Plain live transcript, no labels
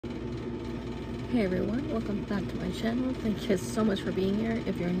Hey everyone, welcome back to my channel. Thank you so much for being here.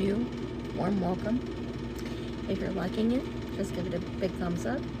 If you're new, warm welcome. If you're liking it, just give it a big thumbs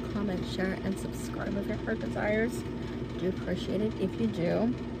up, comment, share, and subscribe if your heart desires. Do appreciate it if you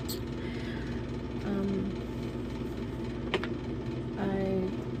do. I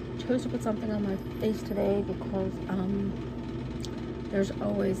chose to put something on my face today because there's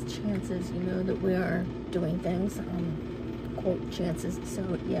always chances, that we are doing things, quote chances.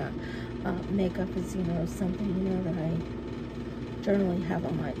 So yeah, makeup is, something, that I generally have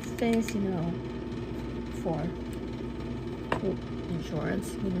on my face, for quote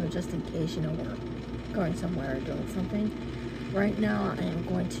insurance, just in case, we're going somewhere or doing something. Right now, I am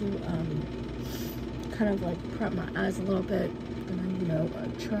going to kind of like prep my eyes a little bit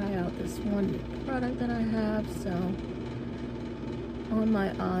and try out this one product that I have. So on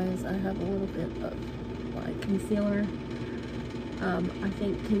my eyes, I have a little bit of like concealer. I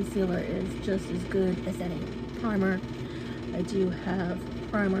think concealer is just as good as any primer. I do have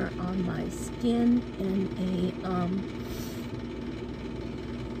primer on my skin and a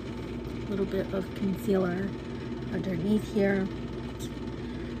little bit of concealer underneath here.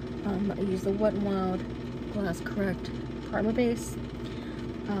 I use the Wet n Wild Glass Correct Primer Base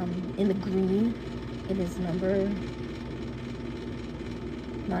in the green. It is number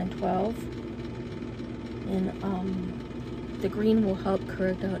 912, and the green will help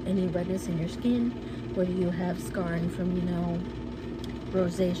correct out any redness in your skin, whether you have scarring from,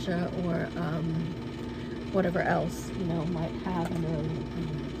 rosacea or whatever else, might have,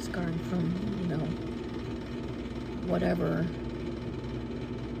 scarring from, whatever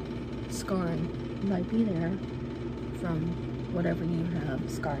scarring might be there from whatever you have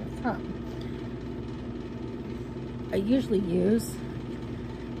scarring from. I usually use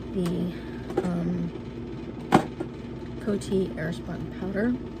the Coty Airspun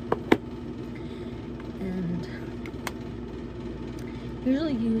powder, and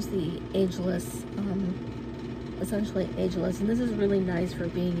usually use the Ageless, essentially Ageless, and this is really nice for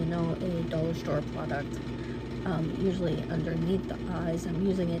being, a dollar store product. Usually underneath the eyes, I'm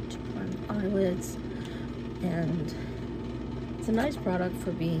using it to prime eyelids, and it's a nice product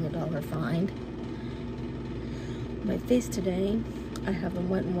for being $1 find. My face today, I have the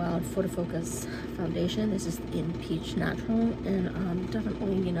Wet n Wild Photo Focus foundation. This is in Peach Natural, and I'm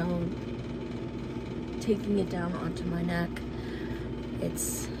definitely, taking it down onto my neck.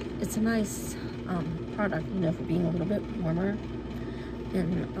 It's a nice product, for being a little bit warmer,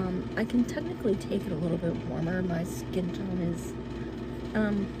 and I can technically take it a little bit warmer. My skin tone is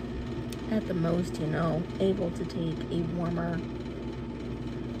at the most, able to take a warmer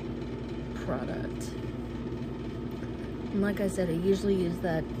product. And like I said, I usually use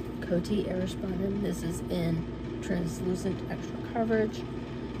that Coty Airspun, and this is in translucent extra coverage.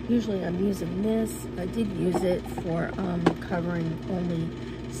 Usually I'm using this. I did use it for covering only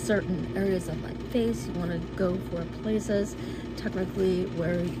certain areas of my face. You want to go for places technically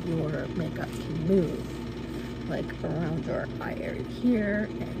where your makeup can move, like around your eye area here,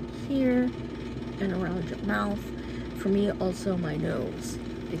 and around your mouth. For me, also my nose,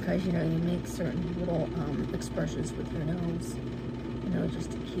 because you make certain little expressions with your nose,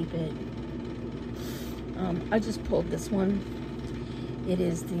 just to keep it. I just pulled this one. It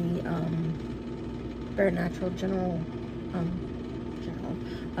is the Bare Natural Gentle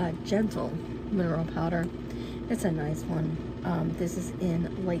Mineral Powder. It's a nice one. This is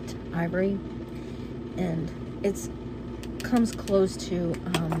in Light Ivory, and it's comes close to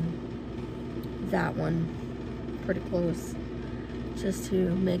that one, pretty close, just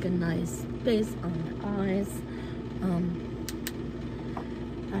to make a nice base on the eyes.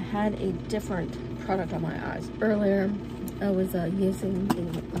 I had a different product on my eyes earlier. I was using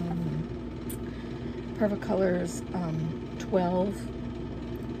the Perfect Colors 12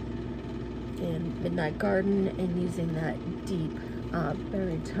 in Midnight Garden, and using that deep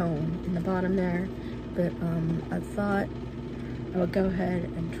berry tone in the bottom there. But I thought I would go ahead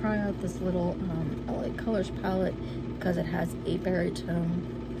and try out this little LA Colors palette, because it has a berry tone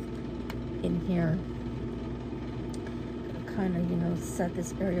in here. Kind of, set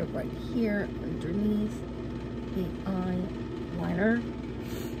this area right here underneath the eyeliner.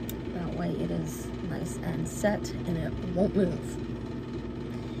 That way it is nice and set and it won't move.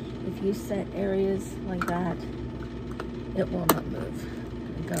 If you set areas like that, it will not move.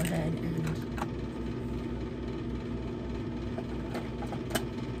 I'm gonna go ahead and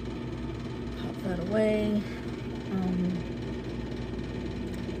pop that away.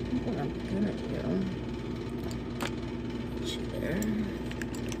 What I'm gonna do, there.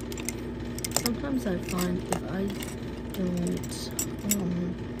 Sometimes I find if I don't,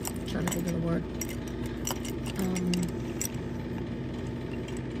 trying to think of the word,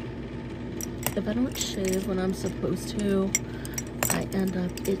 if I don't shave when I'm supposed to, I end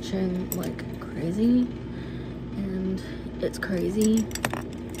up itching like crazy, and it's crazy.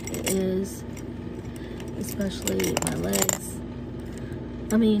 It is, especially my legs.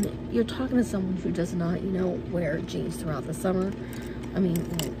 I mean, you're talking to someone who does not, you know, wear jeans throughout the summer. I mean,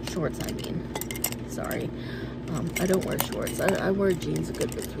 well, shorts, I mean. Sorry. I don't wear shorts. I wear jeans a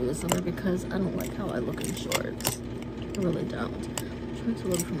good bit through the summer because I don't like how I look in shorts. I really don't. I'm trying to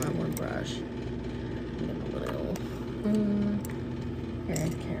look for my one brush. I'm getting a little hair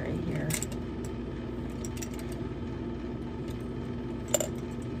carry here.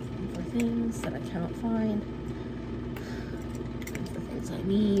 For things that I cannot find. For things I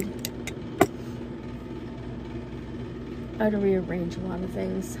need. I had to rearrange a lot of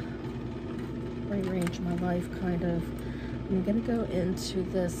things. Rearrange my life, kind of. I'm gonna go into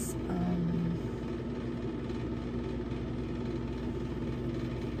this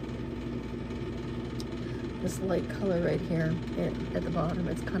this light color right here at the bottom.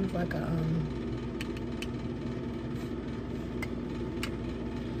 It's kind of like a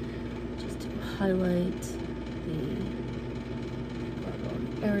just to highlight the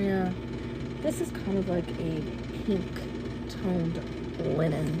area. This is kind of like a pink toned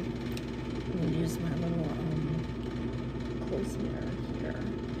linen. I'm gonna use my little close mirror here.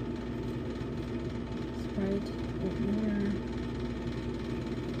 It's right in there.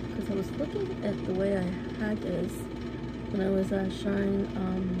 Because I was looking at the way I had this when I was showing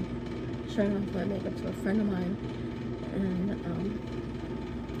off my makeup to a friend of mine, and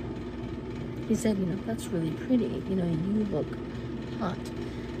he said, you know, that's really pretty. You know, you look hot.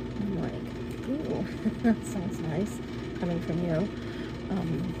 And I'm like, ooh, that sounds nice coming from you.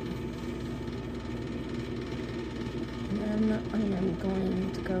 And then I am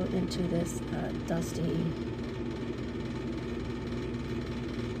going to go into this dusty,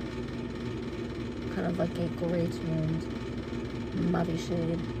 kind of like a gray toned mauve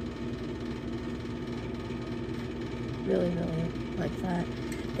shade. Really, really like that.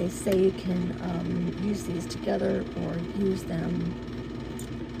 They say you can use these together or use them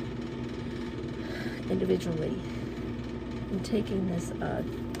individually. I'm taking this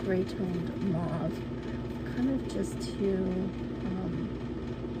gray toned mauve, kind of just to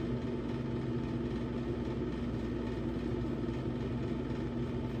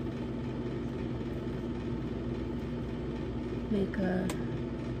make a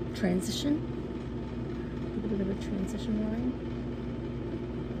transition, a little bit of a transition line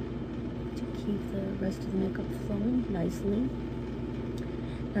to keep the rest of the makeup flowing nicely.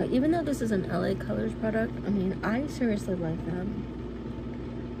 Now, even though this is an LA Colors product, I mean, I seriously like them.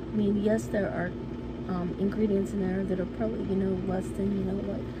 I mean, yes, there are ingredients in there that are probably, you know, less than, you know,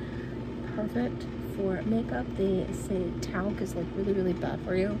 like perfect for makeup. They say talc is like really, really bad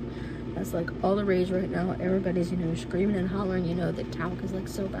for you. That's like all the rage right now. Everybody's, you know, screaming and hollering, you know, that talc is like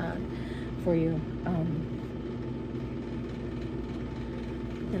so bad for you.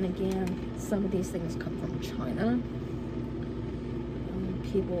 And again, some of these things come from China.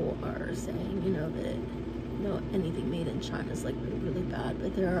 People are saying, you know, that, you know, anything made in China is like really, really bad,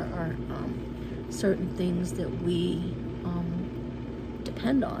 but there are certain things that we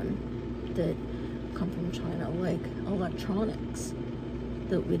depend on that come from China, like electronics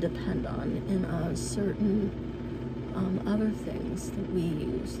that we depend on, and certain other things that we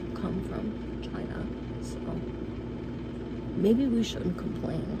use come from China. So maybe we shouldn't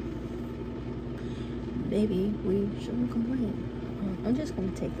complain. Maybe we shouldn't complain. I'm just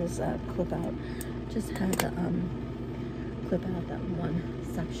going to take this clip out. Just had to clip out that one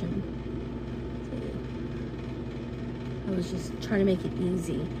section. I was just trying to make it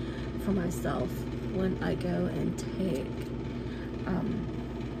easy for myself when I go and take,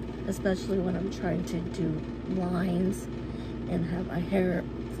 especially when I'm trying to do lines and have my hair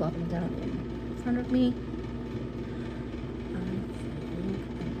flopping down in front of me. I'm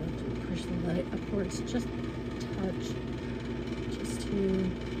going to push the light upwards just a touch, just to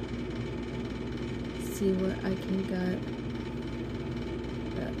see where I can get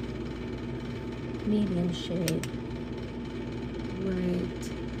that medium shade right.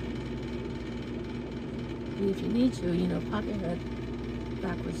 And if you need to, you know, pop your head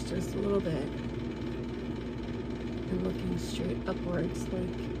backwards just a little bit and looking straight upwards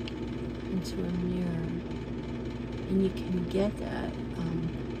like into a mirror, and you can get that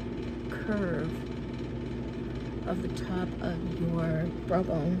curve of the top of your brow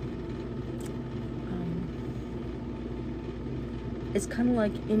bone. It's kind of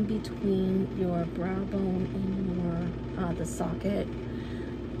like in between your brow bone and your the socket,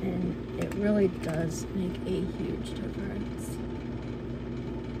 and it really does make a huge difference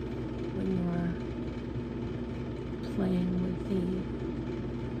when you're playing with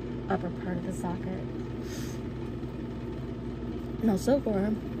the upper part of the socket. Now, so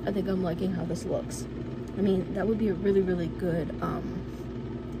far, I think I'm liking how this looks. I mean, that would be a really, really good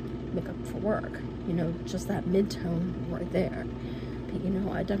makeup for work. You know, just that mid-tone right there. But, you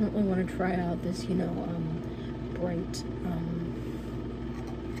know, I definitely want to try out this, you know, bright,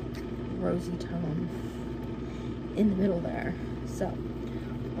 rosy tone in the middle there. So,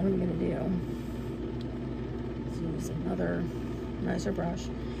 what I'm going to do is use another nicer brush.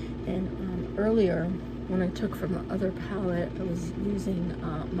 And earlier, when I took from the other palette, I was using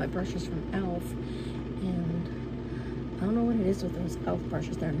my brushes from e.l.f. And I don't know what it is with those e.l.f.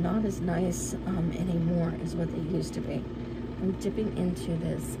 brushes. They're not as nice anymore as what they used to be. I'm dipping into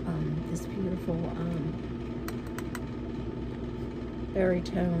this this beautiful berry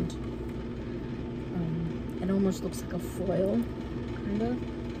toned. It almost looks like a foil, kind of.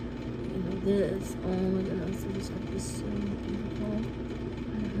 You know, this. Oh my goodness, this is going to be so beautiful.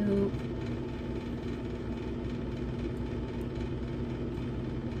 I hope.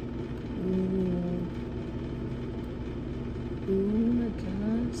 Oh my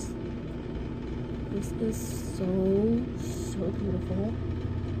gosh, this is so beautiful.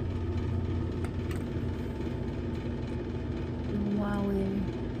 Wowing.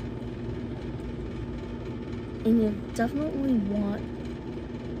 And you definitely want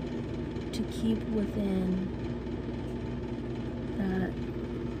to keep within that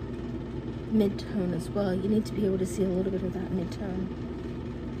mid-tone as well. You need to be able to see a little bit of that mid-tone.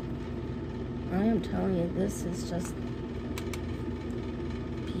 I am telling you, this is just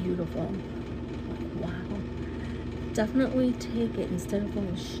beautiful. Wow. Definitely take it, instead of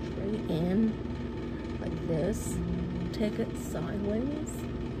going straight in like this, take it sideways.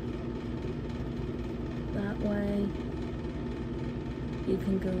 That way you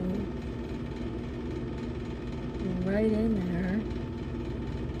can go right in there.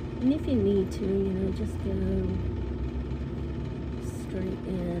 And if you need to, you know, just go straight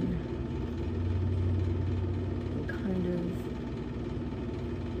in.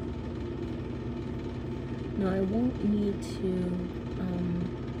 No, I won't need to,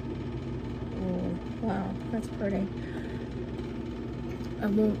 oh, wow, that's pretty. I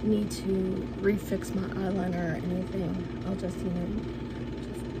won't need to refix my eyeliner or anything. I'll just, you know,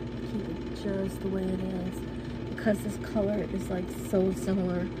 just keep it just the way it is. Because this color is like so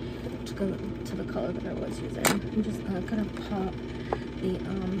similar to the color that I was using. I'm just gonna pop the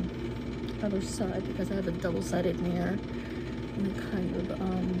other side because I have a double-sided mirror. And kind of,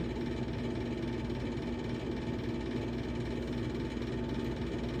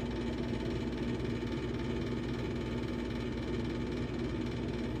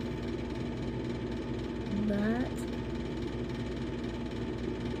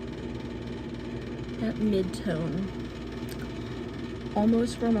 that mid-tone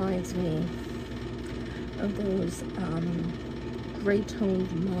almost reminds me of those gray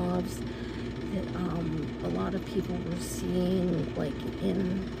toned mauves that a lot of people were seeing like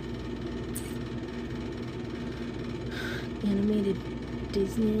in animated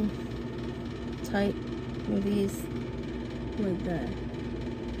Disney type movies, like that.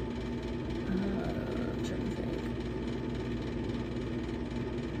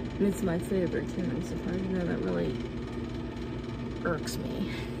 It's my favorite too. I'm surprised, you know, that really irks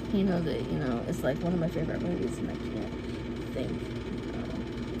me. You know, that, you know, it's like one of my favorite movies and I can't think.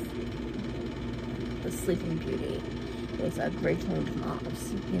 The Sleeping Beauty. Those gray toned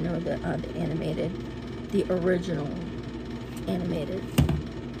mauves. You know, the animated, the original animated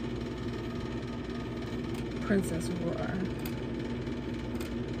Princess Aurora.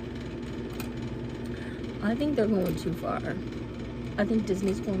 I think they're going too far. I think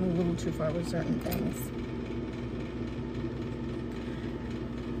Disney's going a little too far with certain things.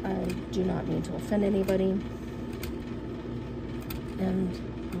 I do not mean to offend anybody. And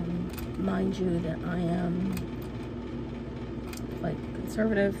mind you that I am quite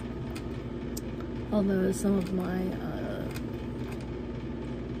conservative. Although some of my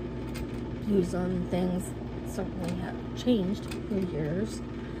views on things certainly have changed through years.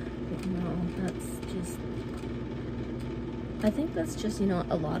 But no, that's just... I think that's just, you know,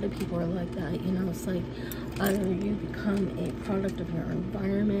 a lot of people are like that, you know, it's like either you become a product of your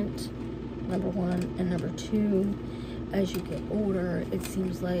environment, number one, and number two, as you get older, it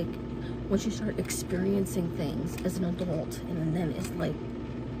seems like once you start experiencing things as an adult, and then it's like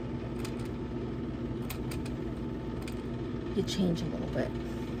you change a little bit.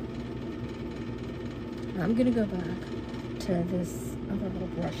 Now I'm gonna go back to this other little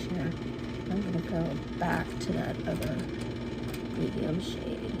brush here. I'm gonna go back to that other medium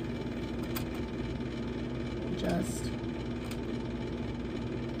shade. Just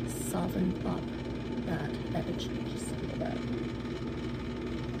soften up that edge just a little bit.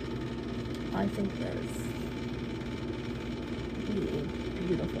 I think this would be a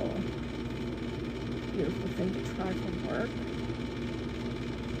beautiful thing to try for work,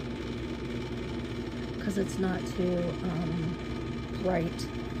 because it's not too bright,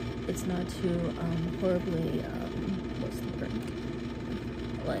 it's not too horribly what's the word,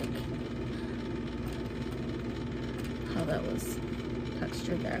 like how that was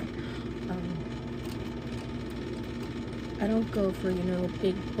textured there. I don't go for, you know,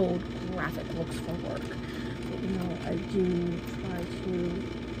 big, bold, graphic looks for work. But, you know, I do try to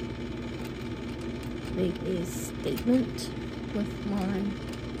make a statement with my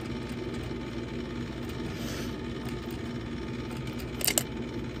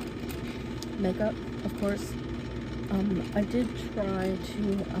makeup, of course. I did try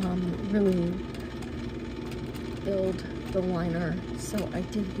to really build the liner, so I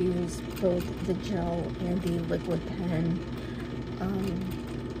did use both the gel and the liquid pen,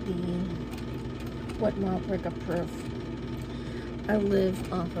 the Wet n Wild Breakup Proof. I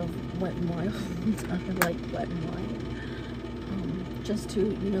live off of Wet n Wild. I like Wet n Wild, just to,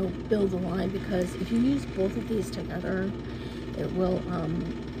 you know, build the line, because if you use both of these together, it will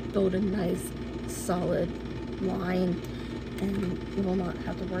build a nice solid line, and you will not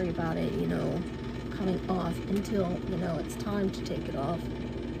have to worry about it, you know, coming off until, you know, it's time to take it off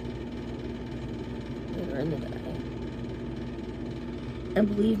later in the day. And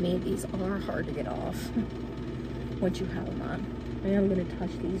believe me, these are hard to get off once you have them on. I am going to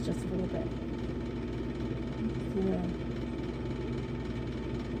touch these just a little bit. Yeah.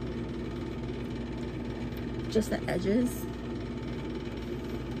 Just the edges.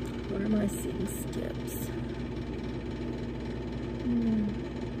 Where am I seeing skips?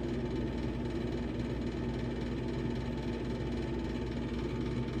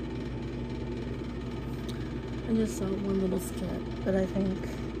 I just saw one little skip, but I think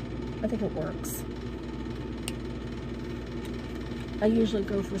it works. I usually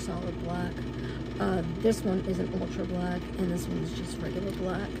go for solid black. This one isn't ultra black, and this one is just regular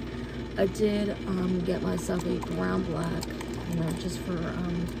black. I did get myself a brown black, you know, just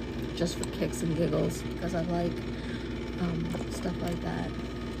for kicks and giggles, because I like stuff like that.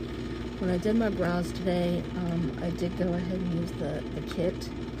 When I did my brows today, I did go ahead and use the kit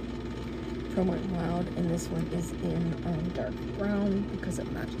from Wet n Wild, and this one is in dark brown because it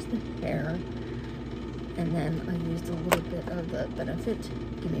matches the hair. And then I used a little bit of the Benefit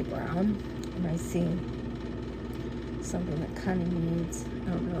Gimme Brown, and I see something that kind of needs,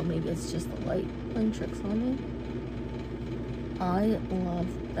 I don't know, maybe it's just the light playing tricks on me. I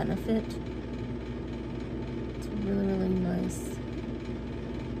love Benefit. It's a really, really nice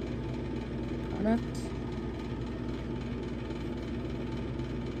product.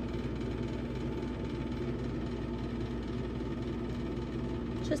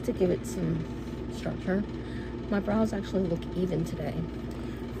 Just to give it some structure. My brows actually look even today.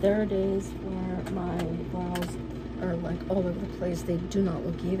 There are days where my brows are like all over the place. They do not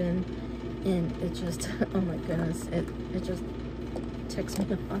look even, and it just, oh my goodness, it just ticks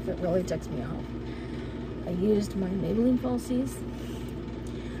me off. It really ticks me off. I used my Maybelline falsies.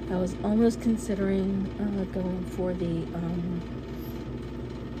 I was almost considering going for the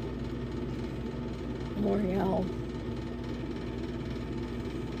L'Oreal.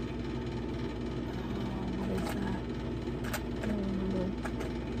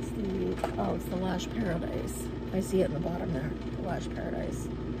 Oh, it's the Lash Paradise. I see it in the bottom there, the Lash Paradise.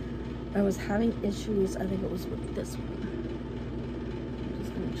 I was having issues, I think it was with this one. I'm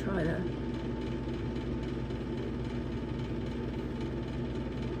just going to try to...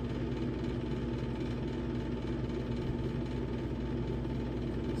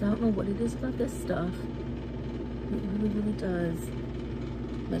 So I don't know what it is about this stuff. It really, really does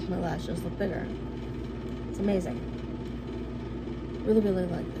make my lashes look bigger. It's amazing. Really, really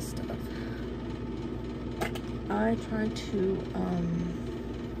like this stuff. I try to,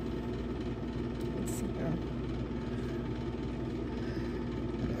 let's see here.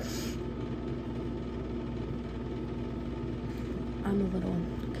 I'm a little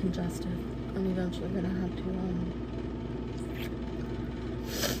congested. I'm eventually gonna have to,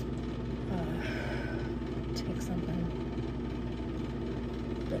 take something.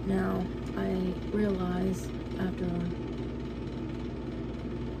 But now I realize after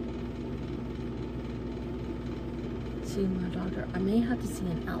seeing my doctor, I may have to see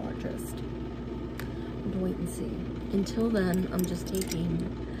an allergist. I'm gonna wait and see. Until then, I'm just taking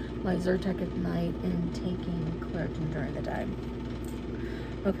like Zyrtec at night and taking Claritin during the day.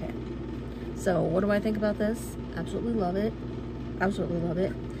 Okay, so what do I think about this? Absolutely love it. Absolutely love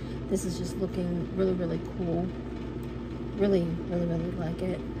it. This is just looking really, really cool. Really, really, really like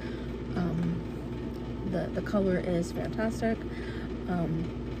it. The color is fantastic.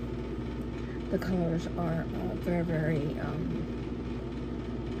 The colors are very, very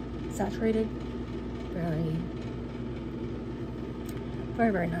saturated. Very,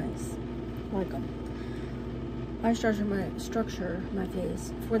 very, very nice. I like them. I structure my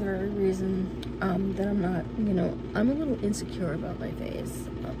face for the very reason that I'm not, you know, I'm a little insecure about my face,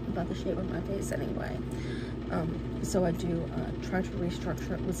 about the shape of my face anyway. So I do try to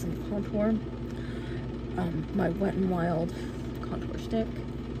restructure it with some contour. My Wet n Wild contour stick.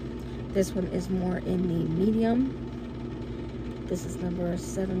 This one is more in the medium. This is number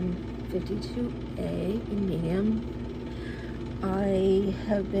 752A in medium. I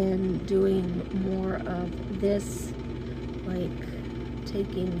have been doing more of this, like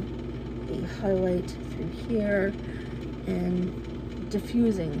taking the highlight through here and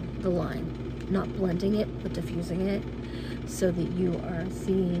diffusing the line. Not blending it, but diffusing it, so that you are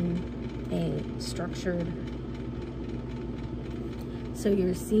seeing a structured, so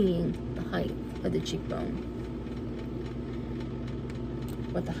you're seeing the height of the cheekbone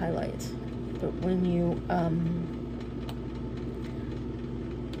with the highlight. But when you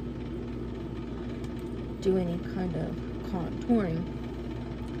do any kind of contouring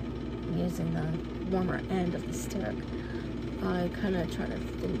using the warmer end of the stick, I kind of try to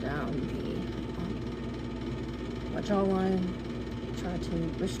thin down my jawline, try to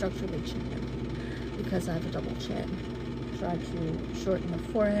restructure the chin because I have a double chin. Try to shorten the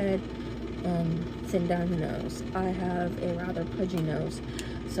forehead and thin down the nose. I have a rather pudgy nose,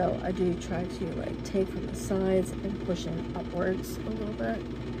 so I do try to like take from the sides and push in upwards a little bit,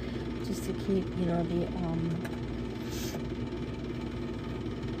 just to keep, you know, the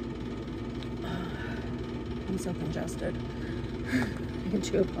I'm so congested. I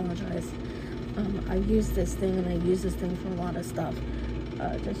do apologize. I use this thing, and I use this thing for a lot of stuff.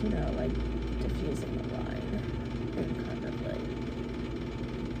 Just, you know, like diffusing the line and kind of like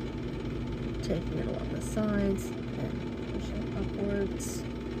taking it along the sides and pushing upwards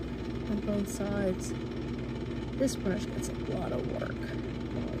on both sides. This brush gets a lot of work.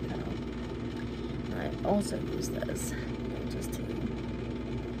 Holy cow. I also use this just to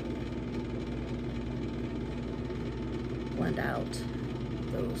blend out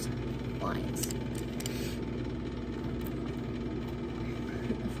those lines.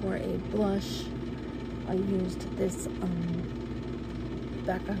 For a blush, I used this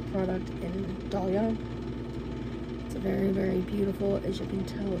Becca product in Dahlia. It's very, very beautiful. As you can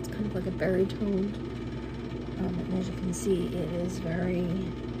tell, it's kind of like a berry toned. And as you can see, it is very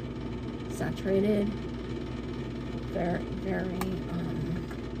saturated. Very, very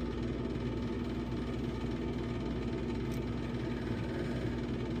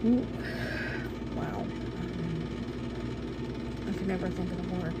ooh, wow. I can never think of the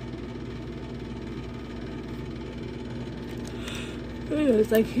word.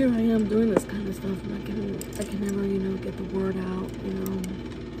 It's like here I am doing this kind of stuff, and I can never, you know, get the word out, you know.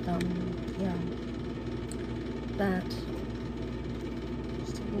 Yeah. That.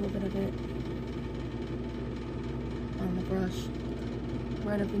 Just a little bit of it on the brush,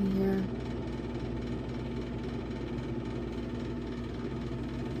 right up in here.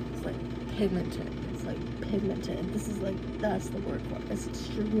 Pigmented. It's like pigmented. This is like, that's the word for it. It's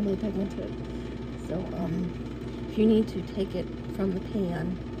extremely pigmented. So, if you need to take it from the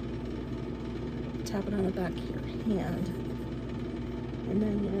pan, tap it on the back of your hand, and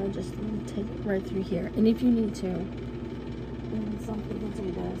then, you know, just take it right through here. And if you need to, something to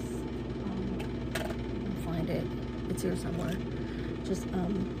do this, you can find it. It's here somewhere. Just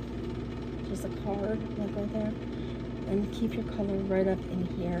a card, like right there, and keep your color right up in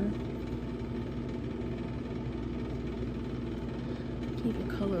here. Keep your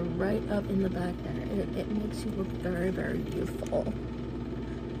color right up in the back there. It makes you look very, very youthful.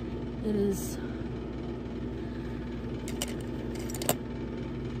 It is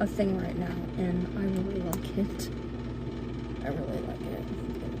a thing right now, and I really like it. I really like it.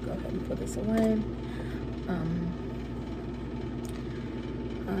 I'm gonna go ahead and put this away.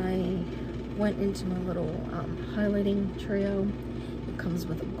 I went into my little highlighting trio. It comes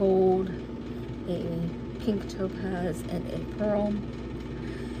with a gold, a pink topaz, and a pearl.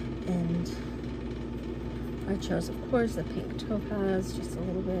 And I chose, of course, the pink topaz, just a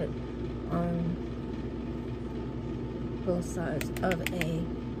little bit on both sides of a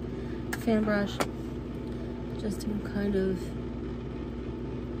fan brush, just to kind of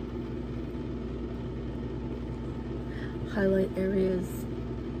highlight areas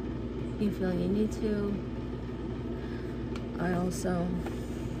you feel you need to. I also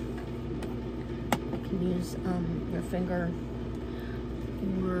can use your finger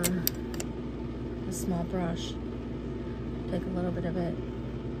or a small brush. Take a little bit of it.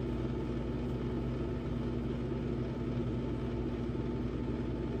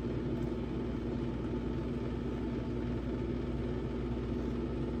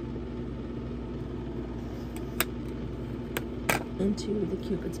 Into the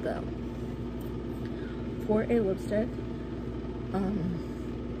Cupid's bow. For a lipstick,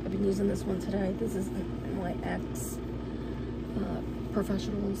 I've been using this one today. This is NYX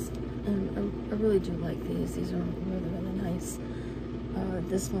Professionals, and I really do like these. These are really, really nice.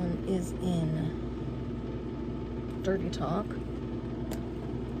 This one is in Dirty Talk.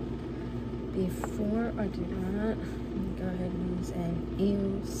 Before I do that, let me go ahead and use an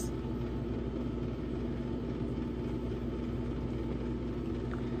EOS.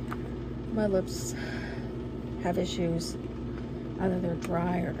 My lips have issues. Either they're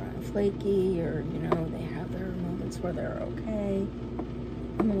dry or dry and flaky, or, you know, they have their moments where they're okay.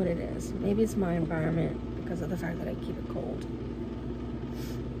 I don't know what it is. Maybe it's my environment because of the fact that I keep it cold.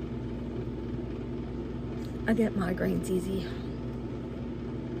 I get migraines easy.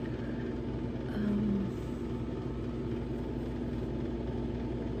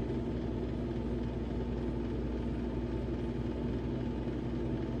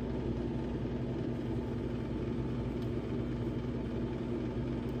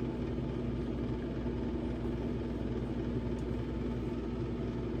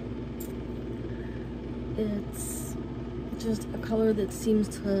 It's just a color that seems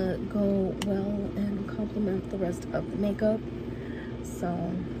to go well and complement the rest of the makeup.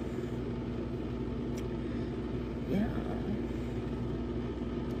 So, yeah.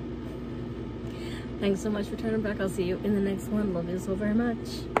 Thanks so much for turning back. I'll see you in the next one. Love you so very much.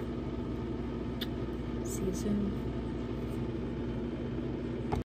 See you soon.